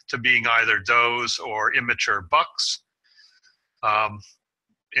advance to being either does or immature bucks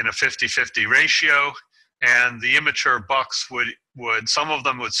in a 50-50 ratio, and the immature bucks would some of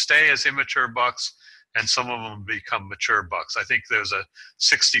them would stay as immature bucks, and some of them become mature bucks. I think there's a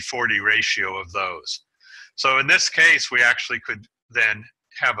 60-40 ratio of those. So in this case, we actually could then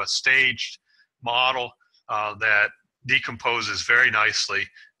have a staged model that decomposes very nicely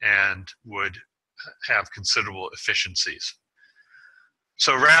and would have considerable efficiencies.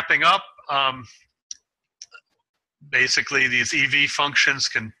 So wrapping up, basically these EV functions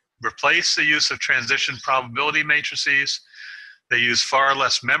can replace the use of transition probability matrices. They use far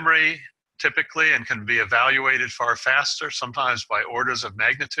less memory typically and can be evaluated far faster, sometimes by orders of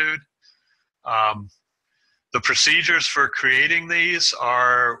magnitude. The procedures for creating these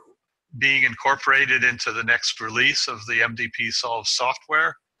are being incorporated into the next release of the MDP Solve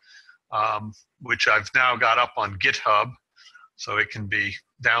software, which I've now got up on GitHub, so it can be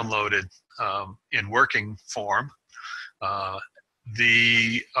downloaded in working form.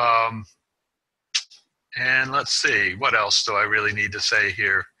 And let's see, what else do I really need to say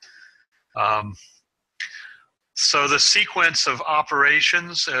here? So the sequence of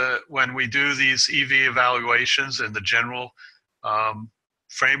operations when we do these EV evaluations in the general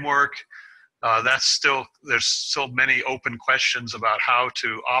framework, there's still many open questions about how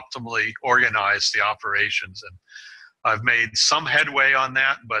to optimally organize the operations. And I've made some headway on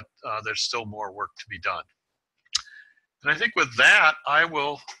that, but there's still more work to be done. And I think with that, I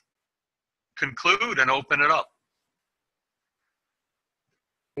will conclude and open it up.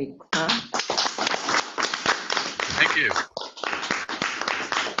 Thank you.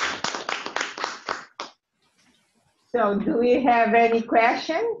 So do we have any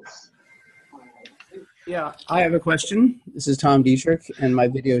questions? Yeah, I have a question. This is Tom Dietrich, and my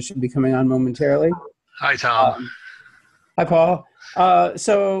video should be coming on momentarily. Hi, Tom. Hi, Paul.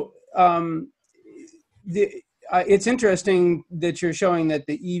 It's interesting that you're showing that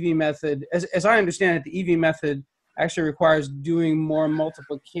the EV method, as I understand it, the EV method actually requires doing more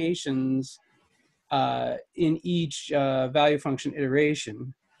multiplications in each value function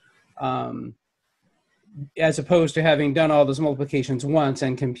iteration, as opposed to having done all those multiplications once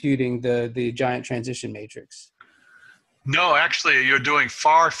and computing the giant transition matrix. No, actually, you're doing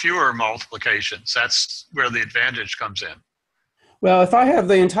far fewer multiplications. That's where the advantage comes in. Well, if I have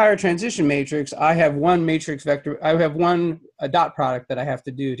the entire transition matrix, I have one matrix vector. I have a dot product that I have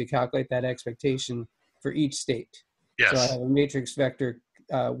to do to calculate that expectation for each state. Yes. So I have a matrix vector,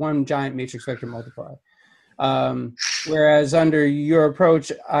 one giant matrix vector multiplier. Whereas under your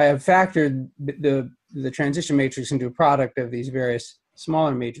approach, I have factored the transition matrix into a product of these various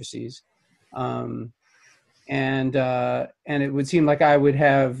smaller matrices. And it would seem like I would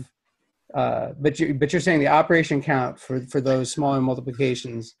have, but you're saying the operation count for those smaller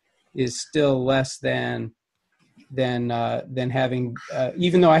multiplications is still less than having,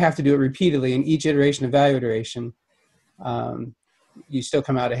 even though I have to do it repeatedly in each iteration of value iteration, you still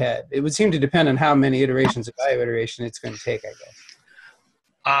come out ahead. It would seem to depend on how many iterations of value iteration it's going to take, I guess.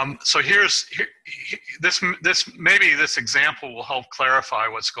 So maybe this example will help clarify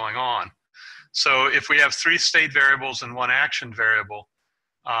what's going on. So if we have 3 state variables and 1 action variable,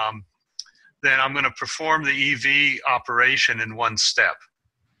 then I'm going to perform the EV operation in 1 step.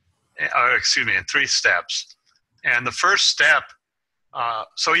 Excuse me, in 3 steps. And the first step,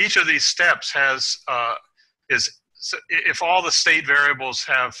 so each of these steps if all the state variables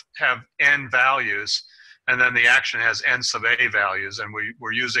have n values, and then the action has n sub a values, and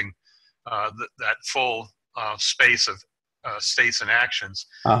we're using that full space of states and actions,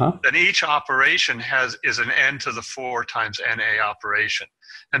 then each operation is an n to the 4 times na operation.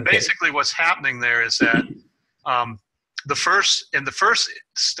 And basically what's happening there is that in the first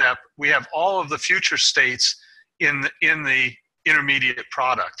step, we have all of the future states in the intermediate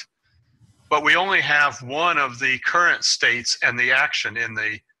product, but we only have one of the current states and the action in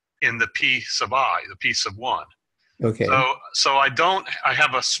the p sub I, the p sub 1. Okay. So I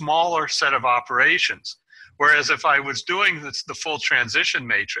have a smaller set of operations. Whereas if I was doing the full transition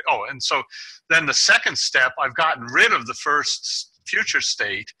matrix, and so then the second step, I've gotten rid of the first future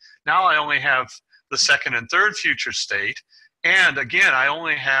state. Now I only have the second and third future state. And again, I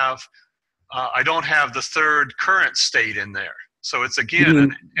only have, I don't have the third current state in there. So it's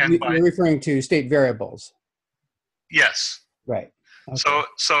again, you're referring to state variables. Yes. Right. Okay.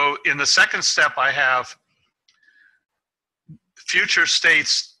 So in the second step, I have future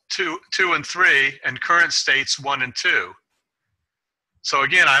states 2 and 3 and current states 1 and 2. So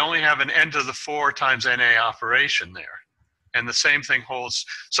again, I only have an n to the 4 times na operation there. And the same thing holds.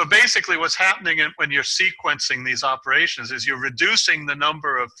 So basically what's happening when you're sequencing these operations is you're reducing the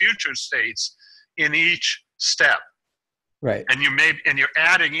number of future states in each step. Right. And you're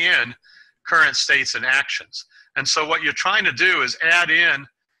adding in current states and actions. And so what you're trying to do is add in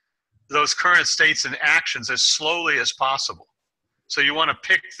those current states and actions as slowly as possible. So you want to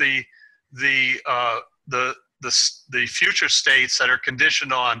pick the future states that are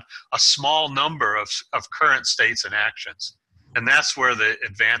conditioned on a small number of current states and actions. And that's where the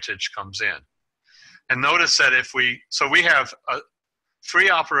advantage comes in. And notice that if we have 3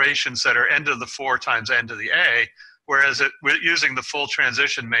 operations that are n to the 4 times n to the a, whereas using the full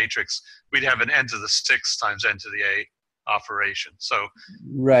transition matrix, we'd have an n to the 6 times n to the a operation. So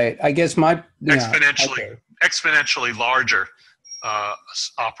right, I guess my exponentially larger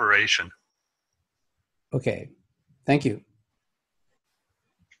operation. Okay, thank you.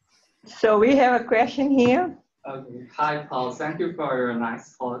 So we have a question here. Okay. Hi, Paul. Thank you for your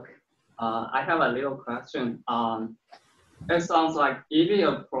nice talk. I have a little question. It sounds like EV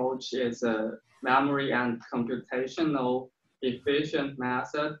approach is a memory and computational efficient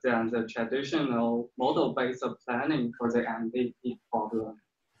method than the traditional model-based planning for the MVP problem.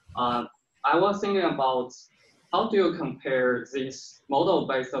 I was thinking about how do you compare this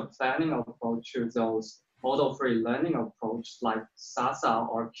model-based planning approach to those model-free learning approach like SASA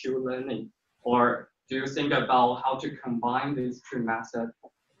or Q-learning? Or do you think about how to combine these 2 methods?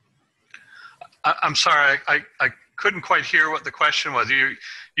 I'm sorry, I couldn't quite hear what the question was. You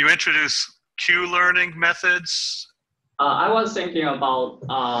introduced Q-learning methods? I was thinking about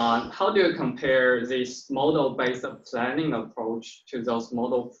how do you compare this model-based planning approach to those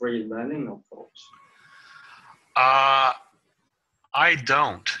model-free learning approach? I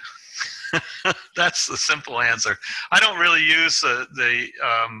don't. That's the simple answer. I don't really use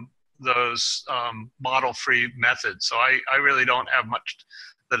those model-free methods, so I really don't have much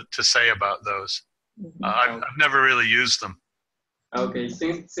to say about those. I've never really used them. Okay,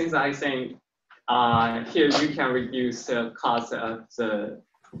 since I think here you can reduce the cost of the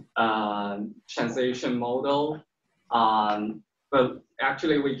transition model, but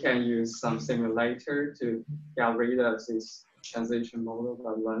actually we can use some simulator to get rid of this transition model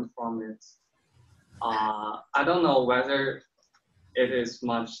but learn from it. I don't know whether it is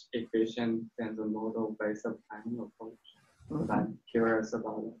much efficient than the model-based planning approach, but I'm curious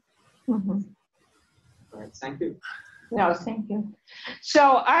about it. All right, thank you. No, thank you.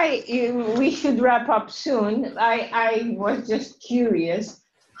 So we should wrap up soon. I was just curious,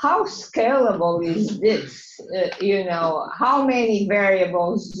 how scalable is this? How many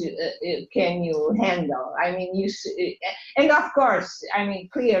variables can you handle? I mean, and of course, I mean,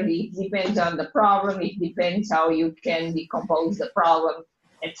 clearly it depends on the problem. It depends how you can decompose the problem,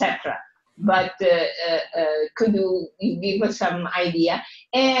 etc. But could you give us some idea?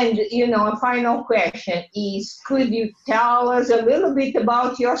 And, a final question is, could you tell us a little bit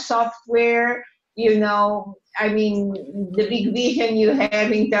about your software? I mean, the big vision you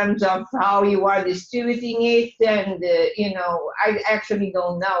have in terms of how you are distributing it. And, I actually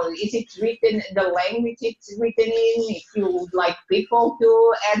don't know. Is it written, the language it's written in, if you would like people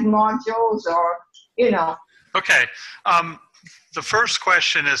to add modules or, Okay. The first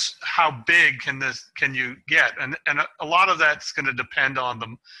question is how big can you get, and a lot of that's going to depend on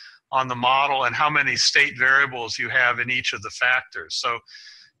the model and how many state variables you have in each of the factors. So,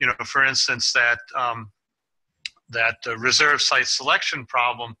 for instance, that reserve site selection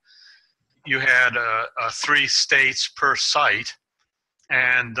problem, you had 3 states per site,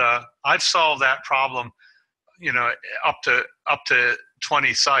 and I've solved that problem, up to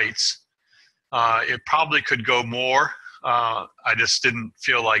 20 sites. It probably could go more. I just didn't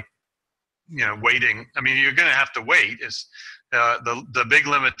feel like, waiting. I mean, you're going to have to wait. Is the big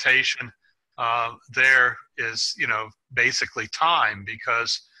limitation there is, basically time,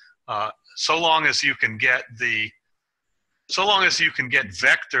 because so long as you can get vectors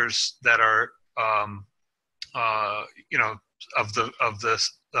that are, of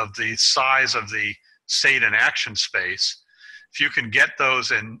the size of the state and action space. If you can get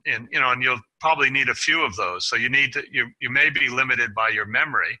those and you'll probably need a few of those. So you may be limited by your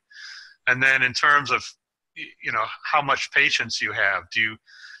memory. And then in terms of, how much patience you have, do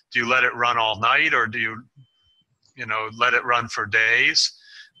you let it run all night, or do you let it run for days?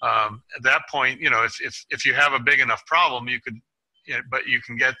 At that point, if you have a big enough problem, but you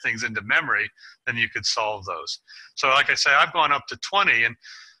can get things into memory, then you could solve those. So like I say, I've gone up to 20, and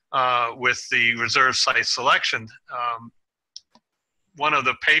with the reserve site selection, one of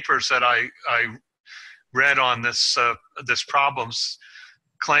the papers that I read on this problems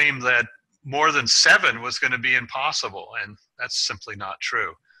claimed that more than 7 was going to be impossible, and that's simply not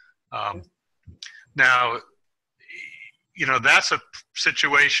true. Now, that's a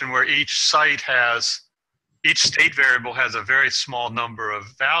situation where each state variable has a very small number of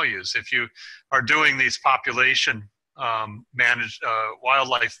values. If you are doing these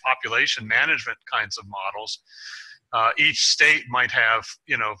wildlife population management kinds of models, each state might have,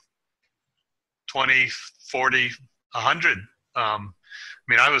 20, 40, 100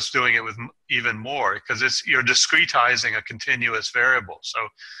 I mean, I was doing it with even more because you're discretizing a continuous variable. So,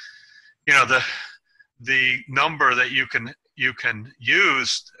 you know, the number that you can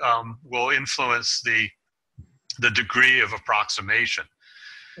use will influence the degree of approximation.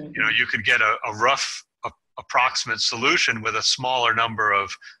 Mm-hmm. You know, you could get a rough approximate solution with a smaller number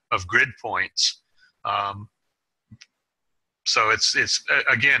of grid points. So it's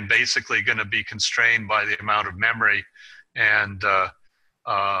again basically going to be constrained by the amount of memory and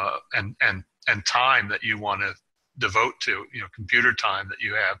time that you want to devote to, you know, computer time that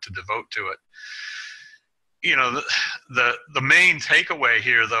you have to devote to it. You know, the main takeaway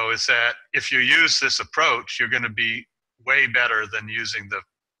here, though, is that if you use this approach, you're going to be way better than using the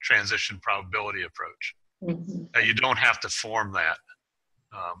transition probability approach. Mm-hmm. You don't have to form that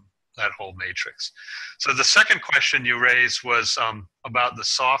whole matrix. So the second question you raised was about the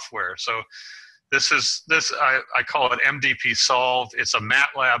software. So I call it MDP Solve. It's a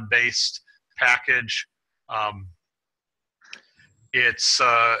MATLAB-based package. It's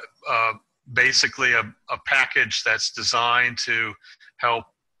basically a package that's designed to help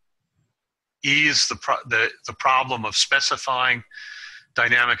ease the problem of specifying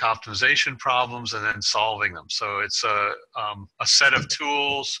dynamic optimization problems and then solving them. So it's a set of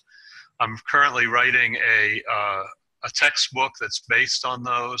tools. I'm currently writing a textbook that's based on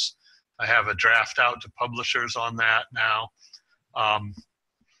those. I have a draft out to publishers on that now.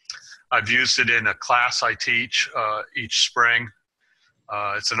 I've used it in a class I teach each spring.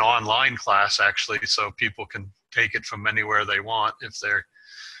 It's an online class, actually, so people can take it from anywhere they want if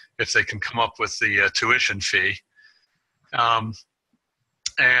they can come up with the tuition fee.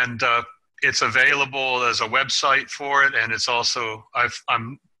 It's available as a website for it, and it's also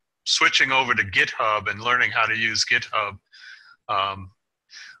I'm switching over to GitHub and learning how to use GitHub.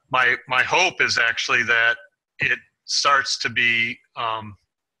 My hope is actually that it starts to be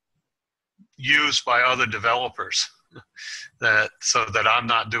used by other developers, so that I'm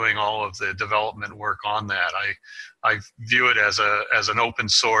not doing all of the development work on that. I view it as an open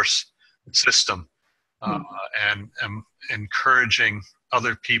source system, and am encouraging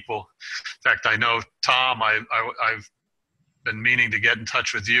other people. In fact, I know, Tom, I've been meaning to get in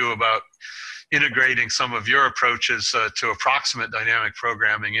touch with you about integrating some of your approaches to approximate dynamic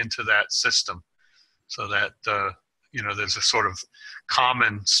programming into that system, so that you know, there's a sort of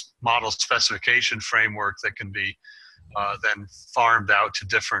common model specification framework that can be then farmed out to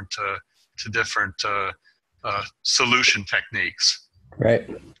different solution techniques. Right.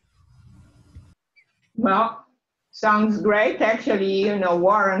 Well, sounds great. Actually, you know,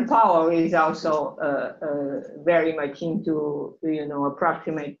 Warren Powell is also very much into, you know,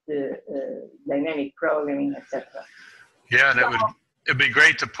 approximate dynamic programming, etc. Yeah, and it'd be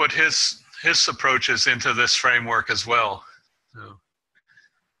great to put his approaches into this framework as well. So,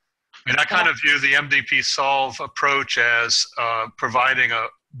 I mean, I kind of view the MDP Solve approach as providing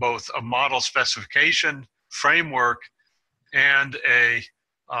both a model specification framework and a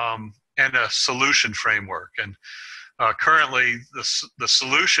solution framework. And currently, the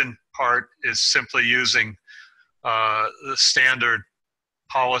solution part is simply using the standard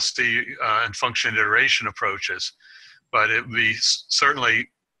policy and function iteration approaches. But it would be certainly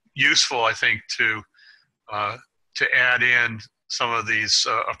useful, I think, to add in some of these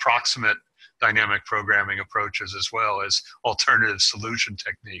approximate dynamic programming approaches as well as alternative solution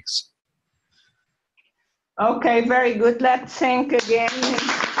techniques. Okay, very good. Let's thank again.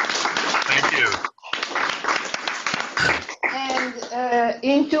 Thank you. And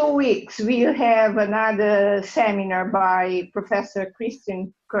in 2 weeks, we'll have another seminar by Professor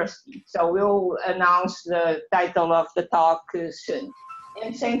Christian Kirsty. So we'll announce the title of the talk soon.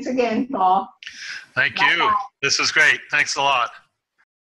 And thanks again, Paul. Thank you. This is great. Thanks a lot.